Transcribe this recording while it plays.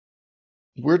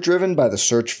We're driven by the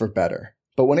search for better.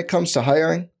 But when it comes to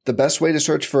hiring, the best way to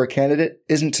search for a candidate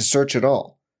isn't to search at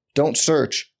all. Don't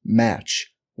search,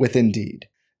 match with Indeed.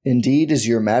 Indeed is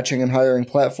your matching and hiring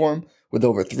platform with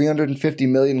over 350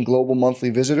 million global monthly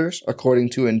visitors,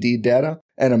 according to Indeed data,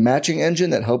 and a matching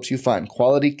engine that helps you find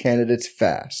quality candidates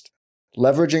fast.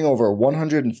 Leveraging over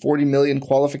 140 million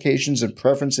qualifications and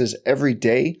preferences every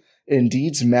day,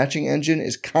 Indeed's matching engine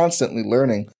is constantly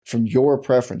learning from your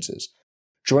preferences.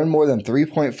 Join more than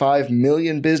 3.5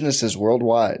 million businesses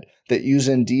worldwide that use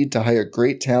Indeed to hire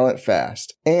great talent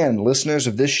fast. And listeners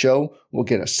of this show will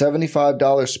get a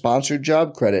 $75 sponsored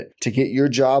job credit to get your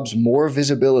jobs more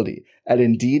visibility at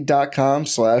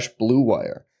Indeed.com/Blue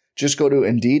Wire. Just go to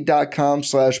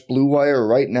Indeed.com/Blue Wire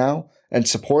right now and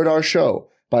support our show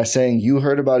by saying you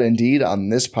heard about Indeed on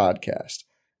this podcast.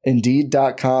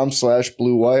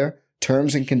 Indeed.com/Blue Wire.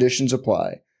 Terms and conditions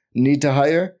apply. Need to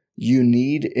hire? You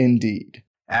need Indeed.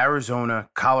 Arizona,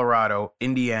 Colorado,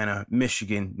 Indiana,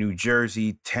 Michigan, New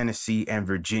Jersey, Tennessee, and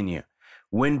Virginia.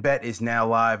 WynnBET is now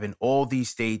live in all these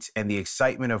states, and the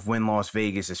excitement of Wynn Las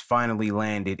Vegas has finally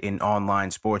landed in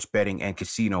online sports betting and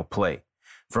casino play.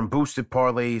 From boosted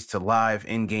parlays to live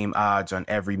in-game odds on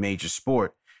every major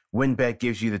sport, WynnBET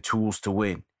gives you the tools to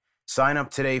win. Sign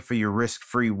up today for your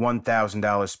risk-free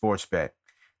 $1,000 sports bet.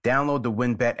 Download the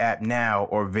WynnBET app now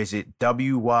or visit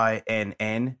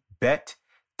wynnbet.com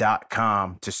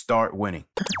to start winning.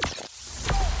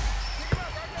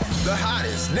 The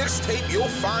hottest Knicks tape you'll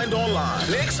find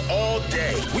online. Knicks all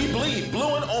day. We bleed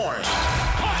blue and orange.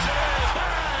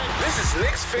 This is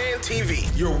Knicks Fan TV,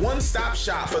 your one-stop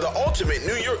shop for the ultimate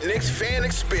New York Knicks fan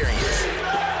experience.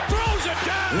 Throws it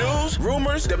down. News,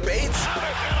 rumors, debates,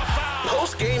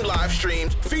 post-game live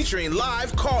streams featuring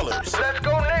live callers. Let's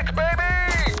go Knicks, baby!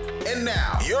 And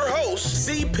now, your host,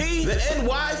 CP, the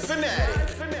NY Fanatic.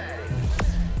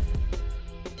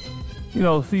 You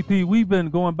know, CP, we've been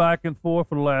going back and forth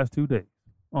for the last 2 days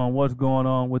on what's going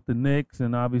on with the Knicks,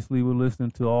 and obviously we're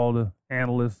listening to all the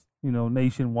analysts, you know,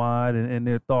 nationwide and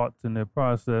their thoughts and their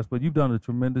process. But you've done a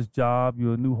tremendous job.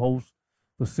 You're a new host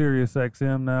for Sirius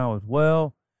XM now as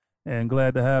well, and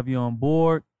glad to have you on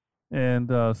board. And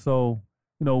so,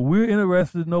 you know, we're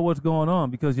interested to know what's going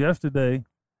on because yesterday,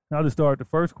 I'll just start the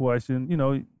first question, you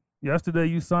know, yesterday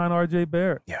you signed R.J.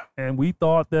 Barrett. Yeah. And we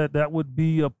thought that that would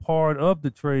be a part of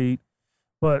the trade.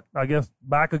 But I guess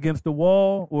back against the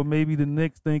wall, or maybe the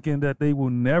Knicks thinking that they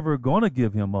were never going to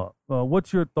give him up.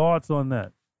 What's your thoughts on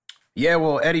that? Yeah,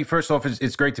 well, Eddie, first off,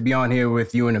 it's great to be on here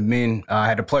with you and Amin. I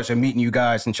had the pleasure of meeting you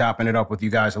guys and chopping it up with you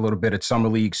guys a little bit at Summer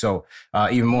League. So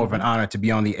even more of an honor to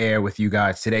be on the air with you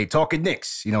guys today. Talking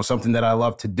Knicks, you know, something that I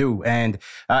love to do. And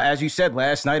as you said,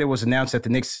 last night it was announced that the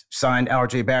Knicks signed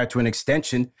R.J. Barrett to an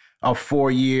extension of 4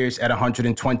 years at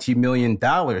 $120 million.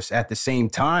 At the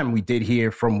same time, we did hear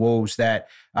from Woj that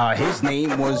his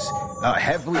name was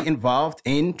heavily involved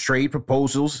in trade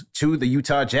proposals to the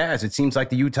Utah Jazz. It seems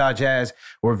like the Utah Jazz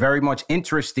were very much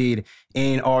interested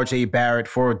in R.J. Barrett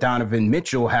for Donovan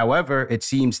Mitchell. However, it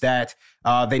seems that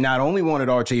they not only wanted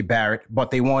R.J. Barrett, but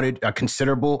they wanted a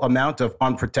considerable amount of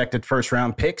unprotected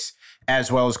first-round picks,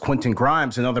 as well as Quentin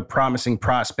Grimes, another promising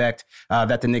prospect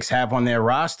that the Knicks have on their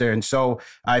roster. And so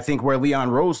I think where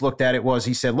Leon Rose looked at it was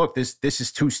he said, look, this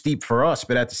is too steep for us.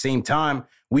 But at the same time,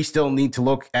 we still need to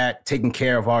look at taking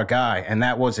care of our guy. And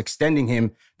that was extending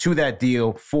him to that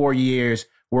deal, 4 years,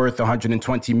 worth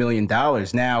 $120 million.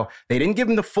 Now, they didn't give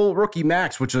him the full rookie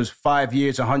max, which was 5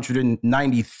 years,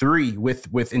 193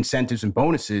 with incentives and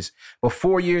bonuses. But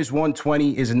 4 years,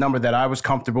 120 is a number that I was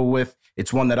comfortable with.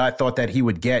 It's one that I thought that he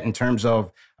would get in terms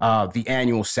of the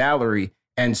annual salary.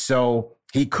 And so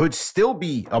he could still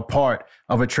be a part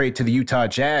of a trade to the Utah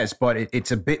Jazz, but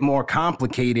it's a bit more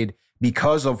complicated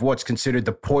because of what's considered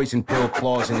the poison pill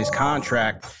clause in his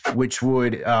contract, which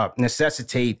would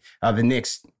necessitate the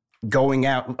Knicks going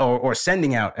out or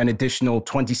sending out an additional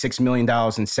 $26 million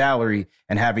in salary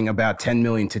and having about $10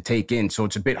 million to take in. So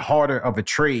it's a bit harder of a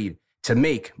trade to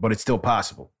make, but it's still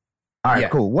possible. All right,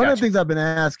 cool. One of the things I've been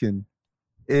asking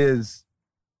is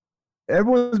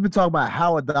everyone's been talking about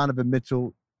how a Donovan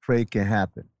Mitchell trade can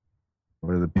happen.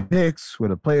 What are the picks? What are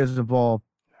the players involved?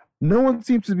 No one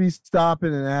seems to be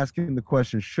stopping and asking the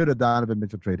question, should a Donovan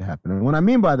Mitchell trade happen? And what I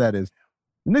mean by that is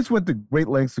the Knicks went to great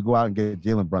lengths to go out and get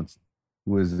Jalen Brunson,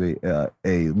 who is a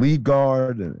lead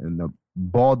guard and a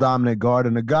ball-dominant guard,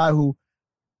 and a guy who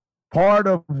part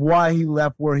of why he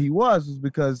left where he was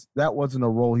because that wasn't a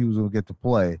role he was going to get to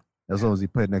play as long as he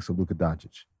played next to Luka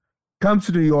Doncic. Comes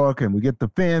to New York, and we get the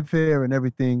fanfare and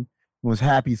everything. He was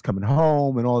happy he's coming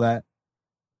home and all that.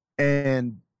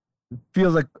 And it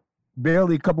feels like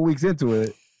barely a couple weeks into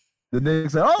it, the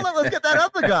Knicks say, oh, let's get that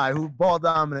other guy who's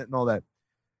ball-dominant and all that.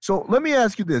 So let me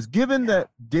ask you this. Given that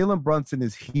Jalen Brunson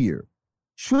is here,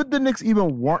 should the Knicks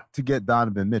even want to get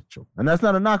Donovan Mitchell? And that's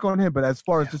not a knock on him, but as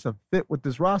far as just a fit with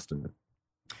this roster.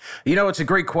 You know, it's a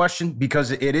great question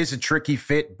because it is a tricky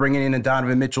fit bringing in a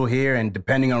Donovan Mitchell here. And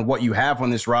depending on what you have on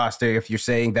this roster, if you're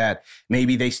saying that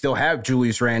maybe they still have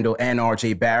Julius Randle and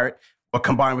RJ Barrett, but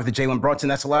combined with the Jalen Brunson,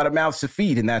 that's a lot of mouths to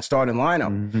feed in that starting lineup.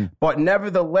 Mm-hmm. But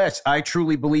nevertheless, I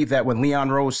truly believe that when Leon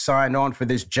Rose signed on for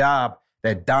this job,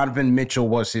 that Donovan Mitchell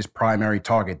was his primary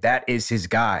target. That is his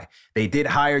guy. They did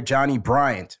hire Johnny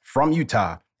Bryant from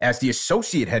Utah as the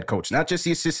associate head coach, not just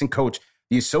the assistant coach,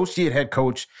 the associate head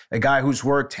coach, a guy who's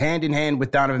worked hand in hand with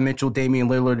Donovan Mitchell, Damian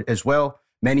Lillard as well.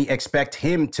 Many expect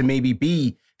him to maybe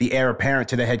be the heir apparent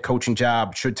to the head coaching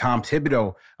job should Tom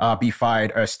Thibodeau be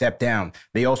fired or step down.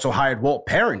 They also hired Walt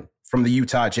Perrin from the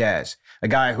Utah Jazz, a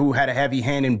guy who had a heavy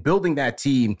hand in building that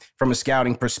team from a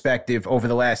scouting perspective over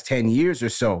the last 10 years or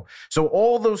so. So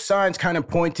all those signs kind of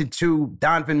pointed to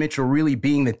Donovan Mitchell really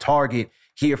being the target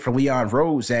here for Leon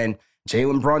Rose. And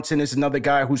Jalen Brunson is another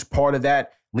guy who's part of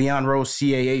that Leon Rose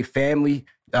CAA family.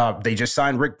 They just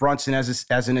signed Rick Brunson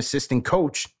as an assistant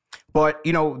coach. But,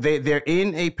 you know, they're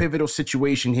in a pivotal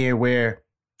situation here where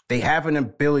they have an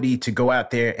ability to go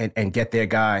out there and get their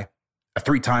guy, a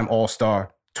 3-time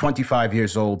All-Star, 25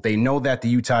 years old. They know that the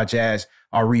Utah Jazz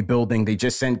are rebuilding. They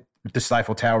just sent the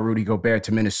Stifle Tower Rudy Gobert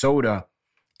to Minnesota.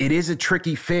 It is a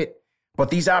tricky fit, but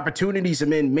these opportunities,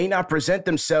 may not present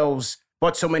themselves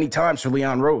but so many times for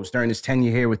Leon Rose during his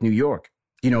tenure here with New York.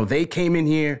 You know, they came in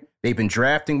here, they've been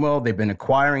drafting well, they've been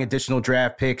acquiring additional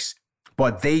draft picks,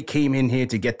 but they came in here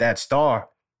to get that star,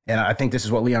 and I think this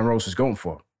is what Leon Rose is going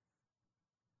for.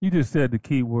 You just said the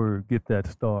key word, get that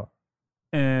star.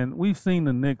 And we've seen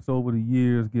the Knicks over the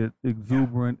years get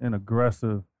exuberant and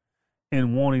aggressive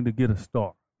in wanting to get a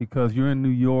star because you're in New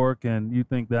York and you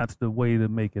think that's the way to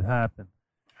make it happen.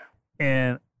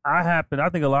 And I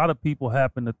think a lot of people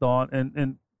happen to thought,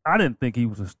 and I didn't think he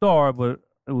was a star, but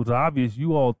it was obvious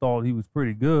you all thought he was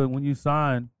pretty good when you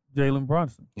signed Jalen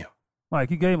Brunson. Yeah. Like,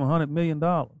 you gave him $100 million.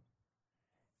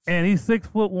 And he's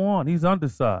 6'1". He's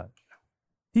undersized.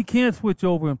 He can't switch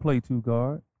over and play two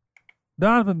guard.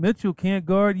 Donovan Mitchell can't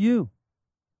guard you.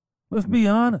 Let's be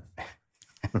honest.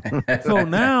 So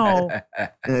now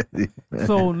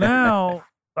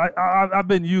I've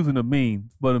been using a meme,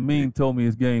 but a meme told me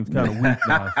his game's kind of weak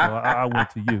now, so I went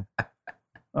to you.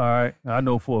 All right. I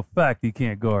know for a fact he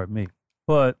can't guard me.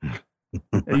 But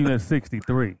even at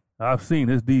 63, I've seen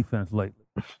his defense lately.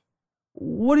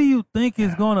 What do you think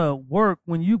is going to work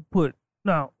when you put –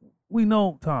 now, we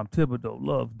know Tom Thibodeau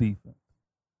loves defense.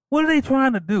 What are they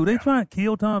trying to do? They trying to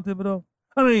kill Tom Thibodeau?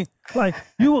 I mean, like,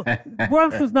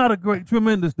 Brunson's not a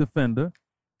tremendous defender.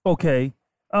 Okay.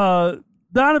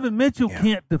 Donovan Mitchell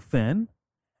can't defend,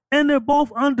 and they're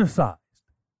both undersized.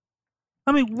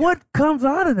 I mean, what comes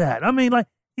out of that? I mean,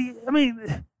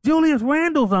 Julius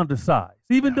Randle's undersized,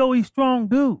 even though he's strong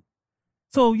dude.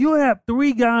 So you have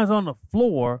 3 guys on the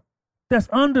floor that's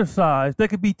undersized that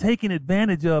could be taken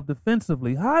advantage of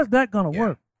defensively. How is that going to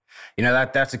work? You know,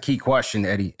 that's a key question,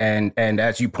 Eddie. And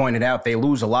as you pointed out, they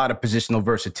lose a lot of positional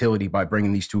versatility by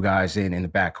bringing these two guys in the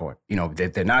backcourt. You know,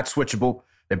 they're not switchable.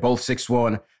 They're both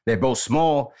 6'1". They're both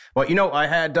small. But, you know, I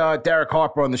had Derek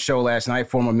Harper on the show last night,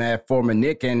 former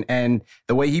Knick, and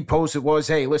the way he posed it was,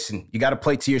 hey, listen, you got to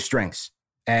play to your strengths.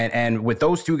 And with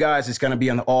those two guys, it's going to be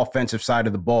on the offensive side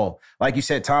of the ball. Like you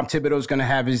said, Tom Thibodeau's going to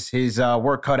have his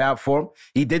work cut out for him.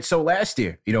 He did so last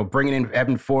year. You know, bringing in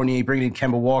Evan Fournier, bringing in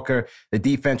Kemba Walker, the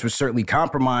defense was certainly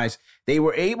compromised. They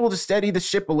were able to steady the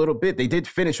ship a little bit. They did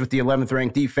finish with the 11th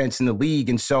ranked defense in the league.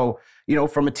 And so, you know,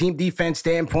 from a team defense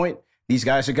standpoint, these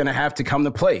guys are going to have to come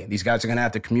to play. These guys are going to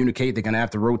have to communicate. They're going to have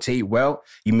to rotate well.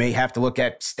 You may have to look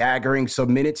at staggering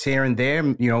some minutes here and there.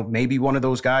 You know, maybe one of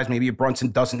those guys, maybe a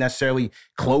Brunson doesn't necessarily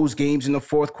close games in the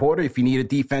fourth quarter. If you need a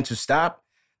defensive stop,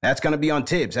 that's going to be on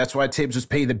Tibbs. That's why Tibbs was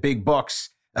paid the big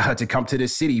bucks to come to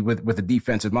this city with a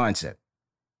defensive mindset.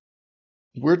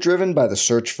 We're driven by the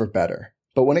search for better.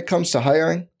 But when it comes to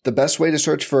hiring, the best way to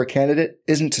search for a candidate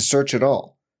isn't to search at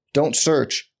all. Don't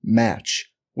search,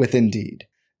 match with Indeed.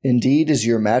 Indeed is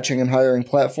your matching and hiring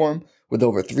platform with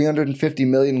over 350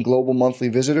 million global monthly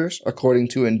visitors, according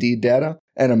to Indeed data,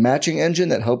 and a matching engine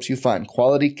that helps you find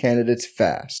quality candidates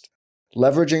fast.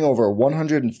 Leveraging over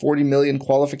 140 million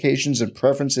qualifications and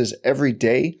preferences every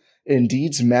day,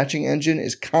 Indeed's matching engine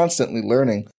is constantly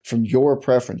learning from your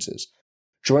preferences.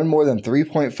 Join more than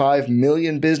 3.5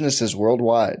 million businesses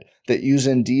worldwide that use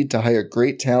Indeed to hire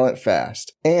great talent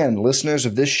fast. And listeners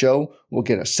of this show will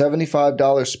get a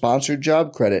 $75 sponsored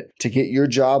job credit to get your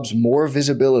jobs more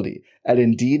visibility at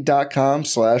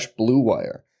Indeed.com/Blue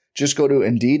Wire. Just go to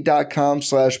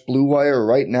Indeed.com/Blue Wire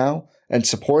right now and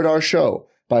support our show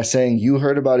by saying you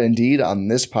heard about Indeed on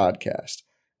this podcast.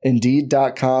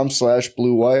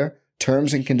 Indeed.com/Blue Wire.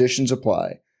 Terms and conditions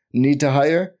apply. Need to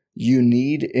hire? You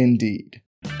need Indeed.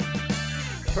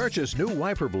 Purchase new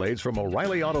wiper blades from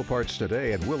O'Reilly Auto Parts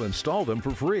today and we'll install them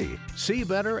for free. See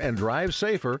better and drive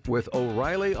safer with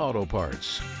O'Reilly Auto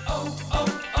Parts.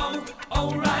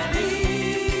 O'Reilly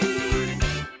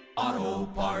Auto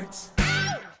Parts.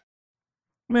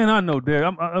 Man, I know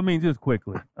Derek. I mean, just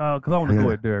quickly, because I want to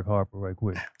go at Derek Harper right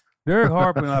quick. Derek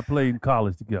Harper and I played in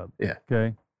college together. Yeah.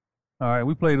 Okay. All right.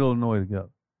 We played Illinois together.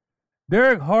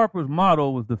 Derek Harper's motto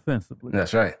was defensively.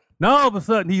 That's right. Now all of a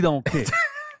sudden he don't kick.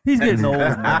 He's getting old,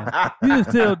 man. You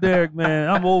just tell Derek, man,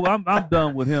 I'm old. I'm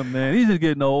done with him, man. He's just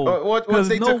getting old. Once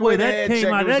they took away the head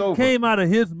check, that came out of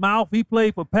his mouth. He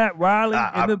played for Pat Riley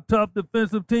and them tough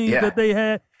defensive teams that they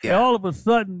had. Yeah. And all of a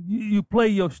sudden, you play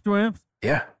your strengths.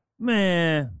 Yeah.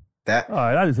 Man. All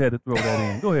right, I just had to throw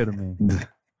that in. Go ahead, man.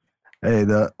 Hey,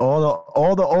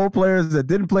 all the old players that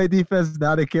didn't play defense,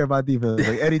 now they care about defense.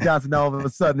 Like Eddie Johnson, now all of a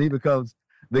sudden he becomes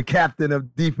the captain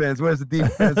of defense. Where's the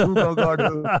defense? Who's going to guard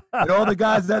who? And all the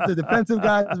guys that the defensive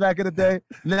guys back in the day,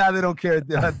 now they don't care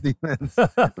about defense.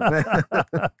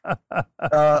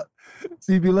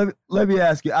 CB, let me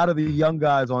ask you, out of the young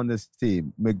guys on this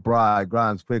team, McBride,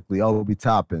 Grimes quickly, Obi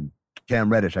Toppin,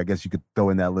 Cam Reddish, I guess you could throw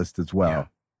in that list as well. Yeah.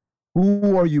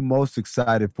 Who are you most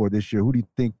excited for this year? Who do you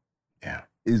think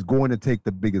is going to take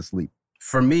the biggest leap?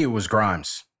 For me, it was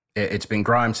Grimes. It's been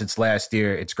Grimes since last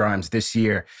year. It's Grimes this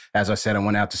year. As I said, I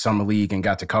went out to Summer League and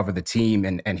got to cover the team,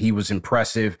 and he was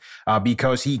impressive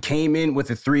because he came in with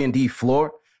a 3-and-D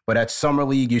floor. But at Summer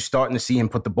League, you're starting to see him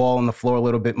put the ball on the floor a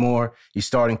little bit more. He's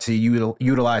starting to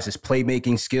utilize his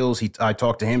playmaking skills. I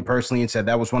talked to him personally and said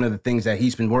that was one of the things that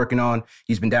he's been working on.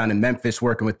 He's been down in Memphis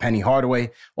working with Penny Hardaway,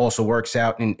 also works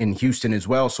out in Houston as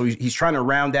well. So he's trying to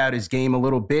round out his game a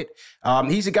little bit.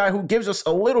 He's a guy who gives us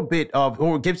a little bit of,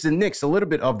 or gives the Knicks a little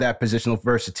bit of that positional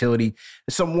versatility.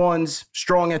 Some ones,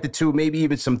 strong at the two, maybe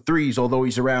even some threes, although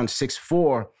he's around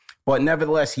 6'4". But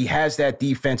nevertheless, he has that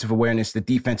defensive awareness, the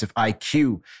defensive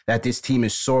IQ that this team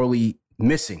is sorely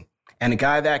missing. And a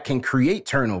guy that can create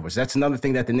turnovers. That's another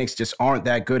thing that the Knicks just aren't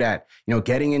that good at. You know,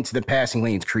 getting into the passing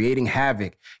lanes, creating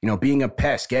havoc, you know, being a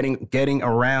pest, getting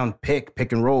around pick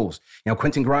and rolls. You know,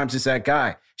 Quentin Grimes is that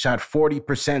guy. Shot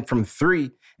 40% from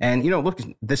three. And, you know, look,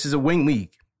 this is a wing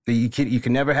league. You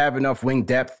can never have enough wing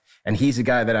depth. And he's a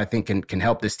guy that I think can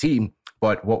help this team.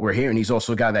 But what we're hearing, he's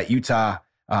also a guy that Utah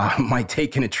might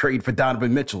take in a trade for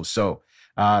Donovan Mitchell. So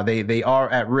they are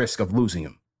at risk of losing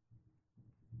him.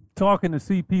 Talking to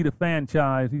CP, the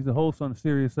Fanchise, he's a host on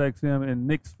Sirius XM and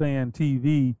Knicks Fan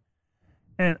TV.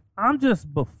 And I'm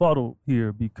just befuddled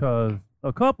here because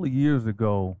a couple of years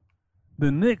ago,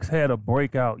 the Knicks had a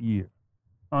breakout year.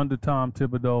 Under Tom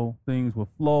Thibodeau, things were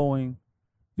flowing.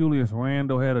 Julius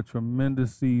Randle had a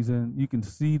tremendous season. You can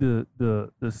see the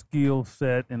skill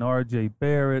set in R.J.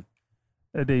 Barrett.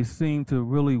 They seem to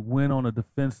really win on the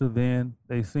defensive end.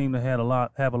 They seem to have a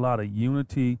lot of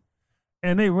unity.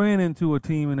 And they ran into a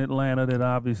team in Atlanta that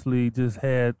obviously just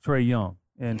had Trae Young.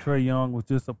 And Trae Young was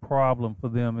just a problem for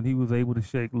them, and he was able to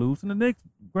shake loose. And the Knicks,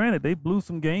 granted, they blew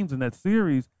some games in that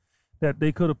series that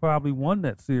they could have probably won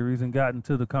that series and gotten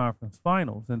to the conference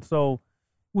finals. And so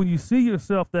when you see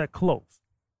yourself that close,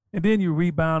 and then you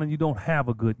rebound and you don't have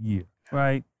a good year,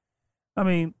 right? I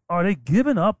mean, are they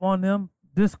giving up on them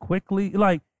this quickly?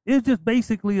 Like, it's just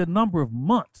basically a number of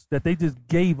months that they just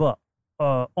gave up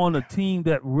on a team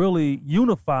that really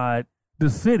unified the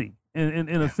city in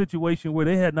a situation where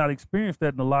they had not experienced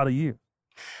that in a lot of years.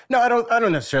 No, I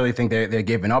don't necessarily think they're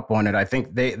giving up on it. I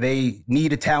think they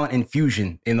need a talent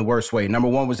infusion in the worst way. Number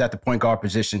one was at the point guard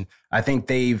position. I think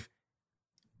they've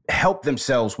helped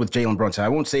themselves with Jalen Brunson. I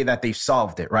won't say that they've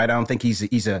solved it, right? I don't think he's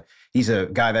a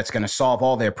guy that's going to solve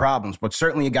all their problems, but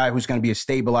certainly a guy who's going to be a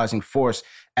stabilizing force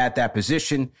at that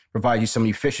position, provide you some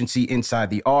efficiency inside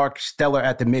the arc, stellar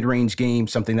at the mid-range game,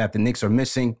 something that the Knicks are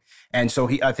missing. And so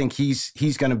I think he's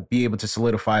going to be able to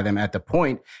solidify them at the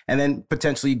point, and then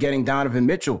potentially getting Donovan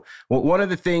Mitchell. Well, one of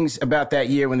the things about that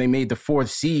year when they made the 4th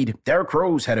seed, Derrick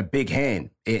Rose had a big hand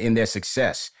in their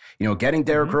success. You know, getting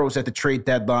Derrick Rose at the trade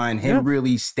deadline, him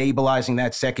really stabilizing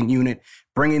that second unit,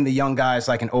 bringing the young guys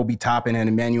like an Obi Toppin and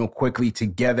Emmanuel Quickly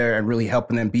together and really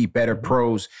helping them be better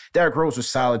pros. Derrick Rose was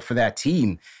solid for that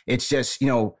team. It's just, you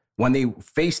know, when they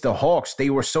faced the Hawks, they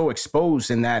were so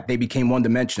exposed in that they became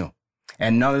one-dimensional.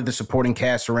 And none of the supporting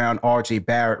cast around R.J.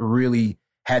 Barrett really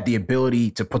had the ability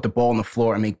to put the ball on the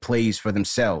floor and make plays for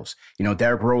themselves. You know,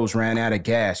 Derrick Rose ran out of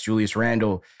gas. Julius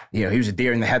Randle, you know, he was a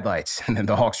deer in the headlights. And then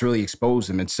the Hawks really exposed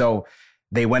him. And so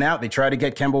They went out, they tried to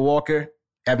get Kemba Walker,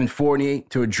 Evan Fournier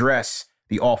to address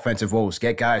the offensive woes,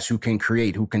 get guys who can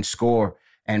create, who can score,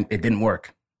 and it didn't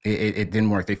work. It didn't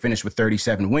work. They finished with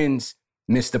 37 wins,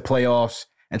 missed the playoffs,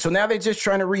 and so now they're just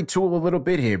trying to retool a little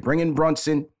bit here, bring in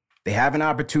Brunson. They have an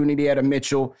opportunity at a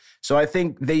Mitchell. So I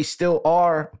think they still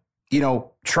are,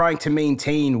 trying to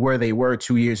maintain where they were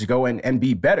 2 years ago and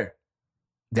be better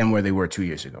than where they were 2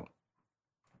 years ago.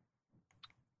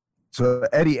 So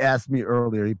Eddie asked me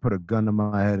earlier, he put a gun to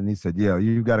my head and he said, yeah,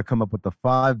 you got to come up with the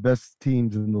 5 best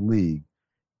teams in the league.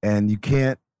 And you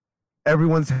can't,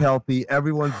 everyone's healthy,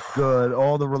 everyone's good,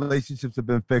 all the relationships have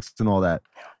been fixed and all that.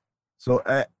 So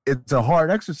it's a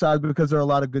hard exercise because there are a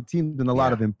lot of good teams and a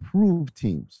lot of improved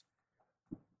teams.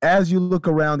 As you look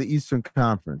around the Eastern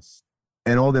Conference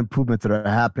and all the improvements that are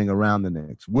happening around the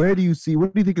Knicks, what do you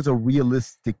think is a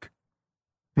realistic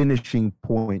finishing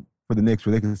point for the Knicks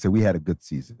where they can say we had a good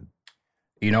season?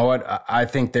 You know what? I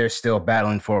think they're still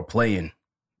battling for a play-in,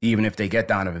 even if they get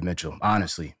Donovan Mitchell,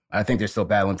 honestly. I think they're still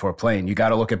battling for a play-in. You got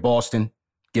to look at Boston,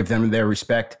 give them their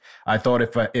respect. I thought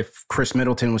if Chris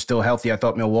Middleton was still healthy, I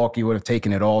thought Milwaukee would have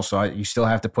taken it all, so you still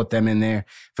have to put them in there.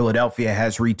 Philadelphia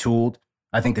has retooled.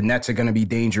 I think the Nets are going to be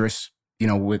dangerous,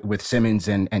 with Simmons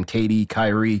and KD,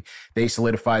 Kyrie. They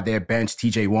solidified their bench.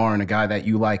 TJ Warren, a guy that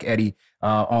you like, Eddie,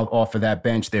 off of that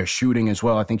bench. They're shooting as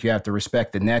well. I think you have to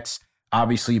respect the Nets.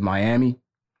 Obviously, Miami.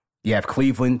 You have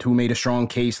Cleveland, who made a strong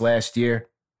case last year.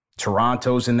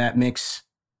 Toronto's in that mix.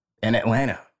 And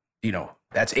Atlanta,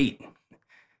 that's 8.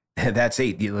 That's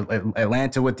 8.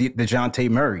 Atlanta with the DeJounte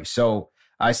Murray. So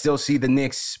I still see the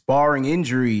Knicks, barring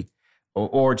injury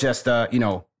or just,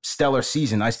 stellar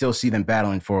season, I still see them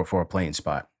battling for a playing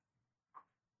spot.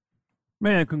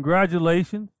 Man,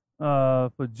 congratulations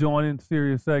for joining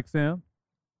Sirius XM.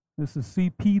 This is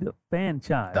CP, the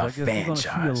Fanchise. I guess we're going to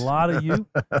see a lot of you.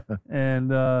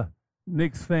 And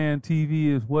Knicks Fan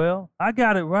TV as well. I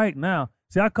got it right now.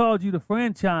 See, I called you the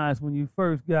Franchise when you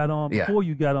first got on, before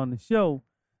you got on the show.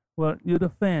 Well, you're the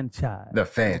Fanchise. The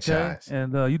Fanchise. Okay?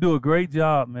 And you do a great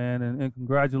job, man. And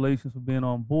congratulations for being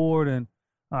on board. And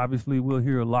obviously, we'll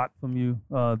hear a lot from you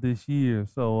this year.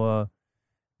 So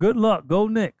good luck. Go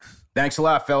Knicks. Thanks a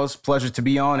lot, fellas. Pleasure to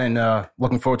be on and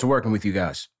looking forward to working with you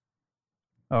guys.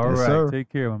 All right. Sir. Take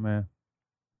care, my man.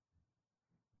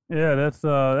 Yeah,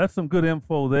 that's some good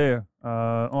info there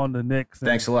on the Knicks.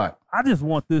 Thanks a lot. I just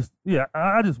want this. Yeah,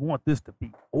 I just want this to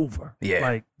be over.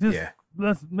 Yeah.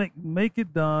 Let's make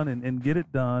it done and get it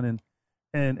done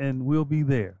and we'll be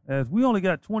there. As we only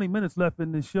got 20 minutes left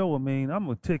in this show, I mean, I'm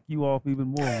gonna tick you off even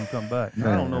more when we come back. Man,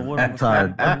 I don't know what I'm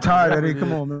tired. I'm tired, Eddie.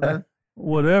 Come on, man.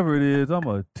 Whatever it is, I'm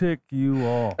gonna tick you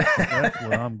off. That's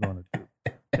what I'm gonna do.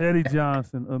 Eddie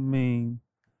Johnson, Amin,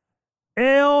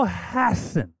 El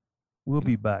Hassan. We'll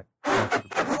be back.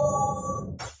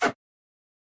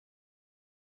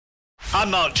 I'm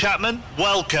Mark Chapman.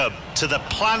 Welcome to the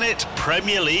Planet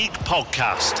Premier League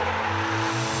podcast.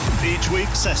 Each week,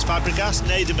 Cesc Fabregas,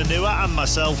 Nader Manua and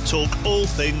myself talk all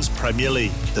things Premier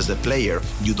League. As a player,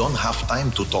 you don't have time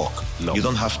to talk. No. You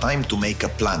don't have time to make a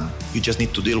plan. You just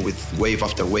need to deal with wave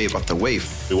after wave after wave.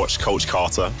 We watched Coach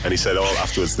Carter and he said,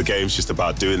 afterwards, the game's just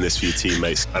about doing this for your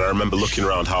teammates. And I remember looking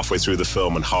around halfway through the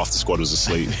film and half the squad was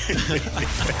asleep.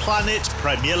 Planet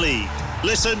Premier League.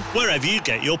 Listen wherever you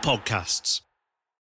get your podcasts.